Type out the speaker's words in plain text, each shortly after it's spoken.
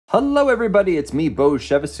Hello everybody, it's me, Bo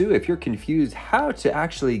Shevasu. If you're confused how to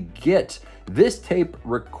actually get this tape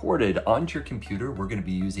recorded onto your computer, we're gonna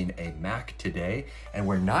be using a Mac today, and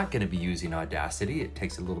we're not gonna be using Audacity. It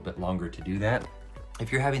takes a little bit longer to do that.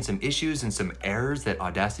 If you're having some issues and some errors that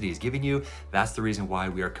Audacity is giving you, that's the reason why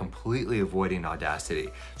we are completely avoiding Audacity.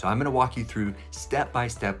 So I'm gonna walk you through step by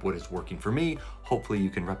step what is working for me. Hopefully you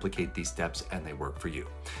can replicate these steps and they work for you.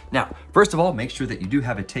 Now, first of all, make sure that you do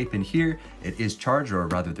have a tape in here. It is charged, or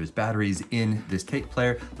rather there's batteries in this tape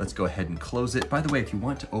player. Let's go ahead and close it. By the way, if you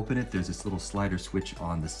want to open it, there's this little slider switch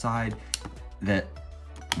on the side that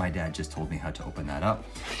my dad just told me how to open that up.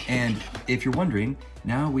 And if you're wondering,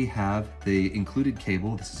 now we have the included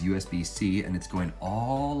cable. This is USB-C, and it's going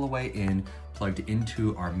all the way in, plugged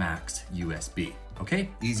into our Mac's USB. Okay,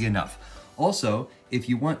 easy enough. Also, if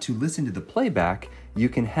you want to listen to the playback, you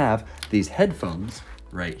can have these headphones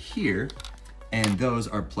right here, and those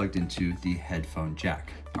are plugged into the headphone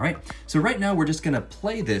jack. All right, so right now we're just gonna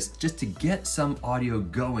play this just to get some audio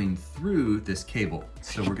going through this cable.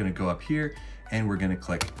 So we're gonna go up here and we're gonna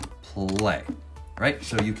click play, right?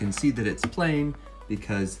 So you can see that it's playing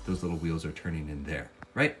because those little wheels are turning in there,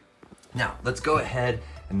 right? Now, let's go ahead,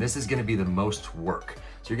 and this is gonna be the most work.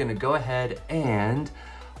 So you're gonna go ahead and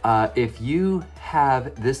if you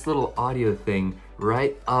have this little audio thing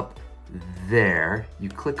right up there, you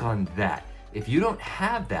click on that. If you don't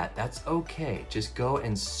have that, that's okay. Just go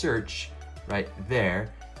and search right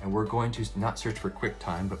there, and we're going to not search for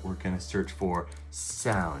QuickTime, but we're gonna search for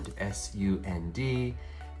sound, S-U-N-D,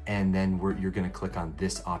 and then you're gonna click on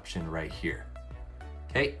this option right here.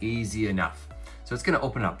 Okay, easy enough. So it's gonna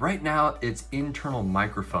open up. Right now, it's internal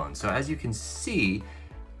microphone. So as you can see,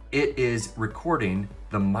 it is recording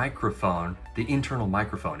the microphone, the internal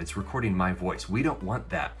microphone. It's recording my voice. We don't want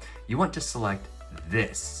that. You want to select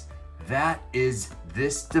this. That is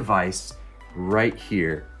this device right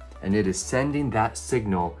here, and it is sending that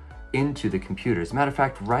signal into the computer. As a matter of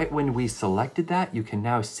fact, right when we selected that, you can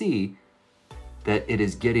now see that it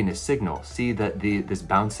is getting a signal. See that this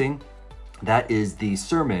bouncing? That is the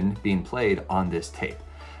sermon being played on this tape.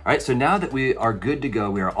 All right, so now that we are good to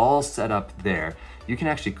go, we are all set up there, you can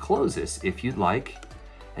actually close this if you'd like.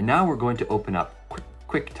 And now we're going to open up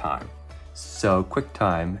QuickTime. So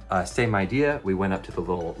QuickTime, same idea. We went up to the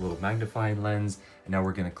little magnifying lens, and now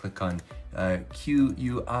we're gonna click on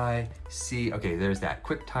Q-U-I-C. Okay, there's that,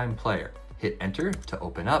 QuickTime player. Hit enter to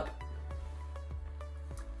open up.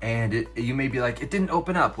 And you may be like, it didn't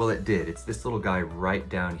open up. Well, it did. It's this little guy right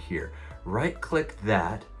down here. Right click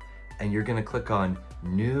that, and you're gonna click on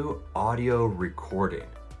New Audio Recording.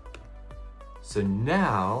 So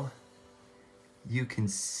now you can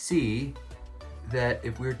see that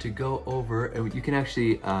if we were to go over, and you can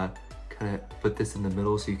actually kind of put this in the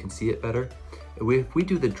middle so you can see it better. If we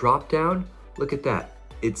do the drop down, look at that.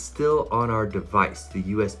 It's still on our device, the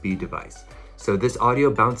USB device. So this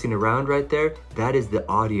audio bouncing around right there, that is the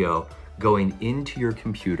audio going into your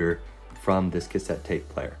computer from this cassette tape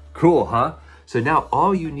player. Cool, huh? So now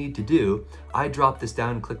all you need to do, I dropped this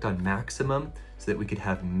down and clicked on maximum so that we could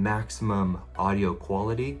have maximum audio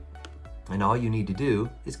quality. And all you need to do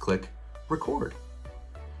is click record.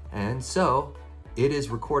 And so it is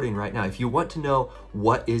recording right now. If you want to know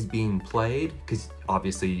what is being played, because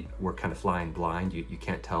obviously we're kind of flying blind, you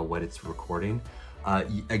can't tell what it's recording.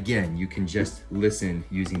 Again, you can just listen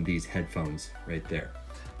using these headphones right there.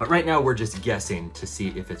 But right now we're just guessing to see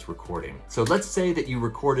if it's recording. So let's say that you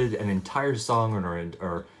recorded an entire song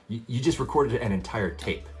or you just recorded an entire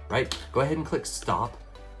tape, right? Go ahead and click stop.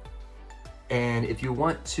 And if you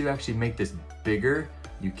want to actually make this bigger,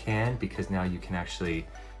 you can, because now you can actually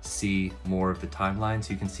see more of the timeline.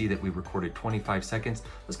 So you can see that we recorded 25 seconds.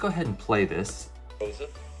 Let's go ahead and play this.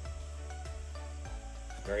 Joseph,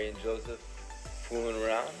 Mary and Joseph fooling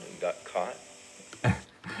around and got caught.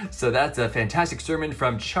 So that's a fantastic sermon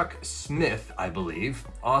from Chuck Smith, I believe.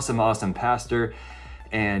 Awesome, awesome pastor.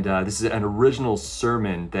 And this is an original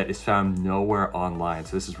sermon that is found nowhere online.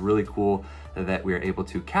 So this is really cool that we are able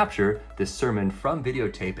to capture this sermon from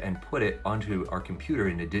videotape and put it onto our computer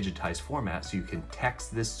in a digitized format so you can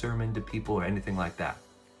text this sermon to people or anything like that.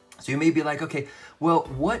 So you may be like, okay, well,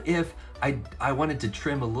 what if I wanted to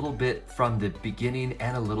trim a little bit from the beginning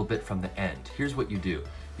and a little bit from the end? Here's what you do.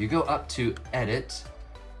 You go up to edit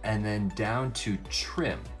and then down to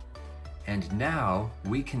trim. And now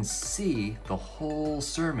we can see the whole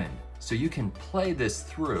sermon. So you can play this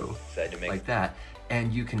through like that,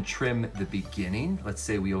 and you can trim the beginning. Let's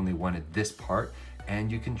say we only wanted this part,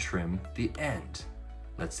 and you can trim the end.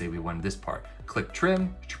 Let's say we wanted this part. Click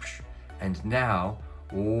trim, and now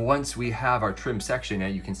Once we have our trim section,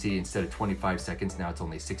 you can see instead of 25 seconds, now it's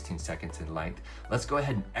only 16 seconds in length. Let's go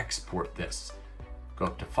ahead and export this. Go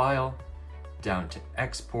up to File, down to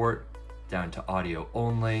Export, down to Audio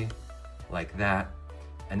Only, like that.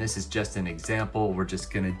 And this is just an example. We're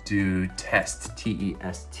just gonna do test,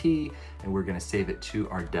 T-E-S-T, and we're gonna save it to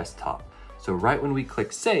our desktop. So right when we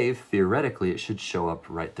click save, theoretically, it should show up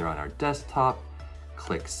right there on our desktop.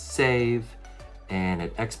 Click save, and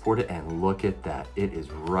it exported, and look at that. It is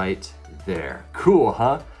right there. Cool,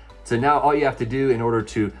 huh? So now all you have to do in order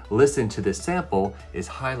to listen to this sample is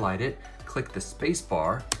highlight it, click the space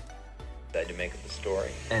bar. Decide to make up a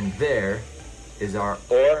story. And there is our...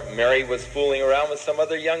 Or Mary was fooling around with some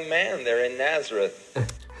other young man there in Nazareth.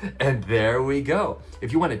 And there we go.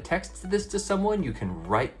 If you want to text this to someone, you can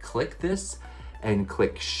right-click this and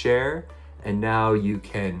click share. And now you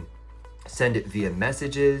can send it via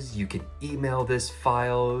messages, you can email this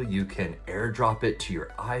file, you can airdrop it to your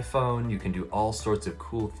iPhone, you can do all sorts of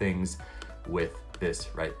cool things with this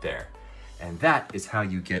right there. And that is how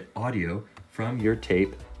you get audio from your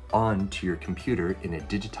tape onto your computer in a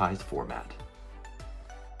digitized format.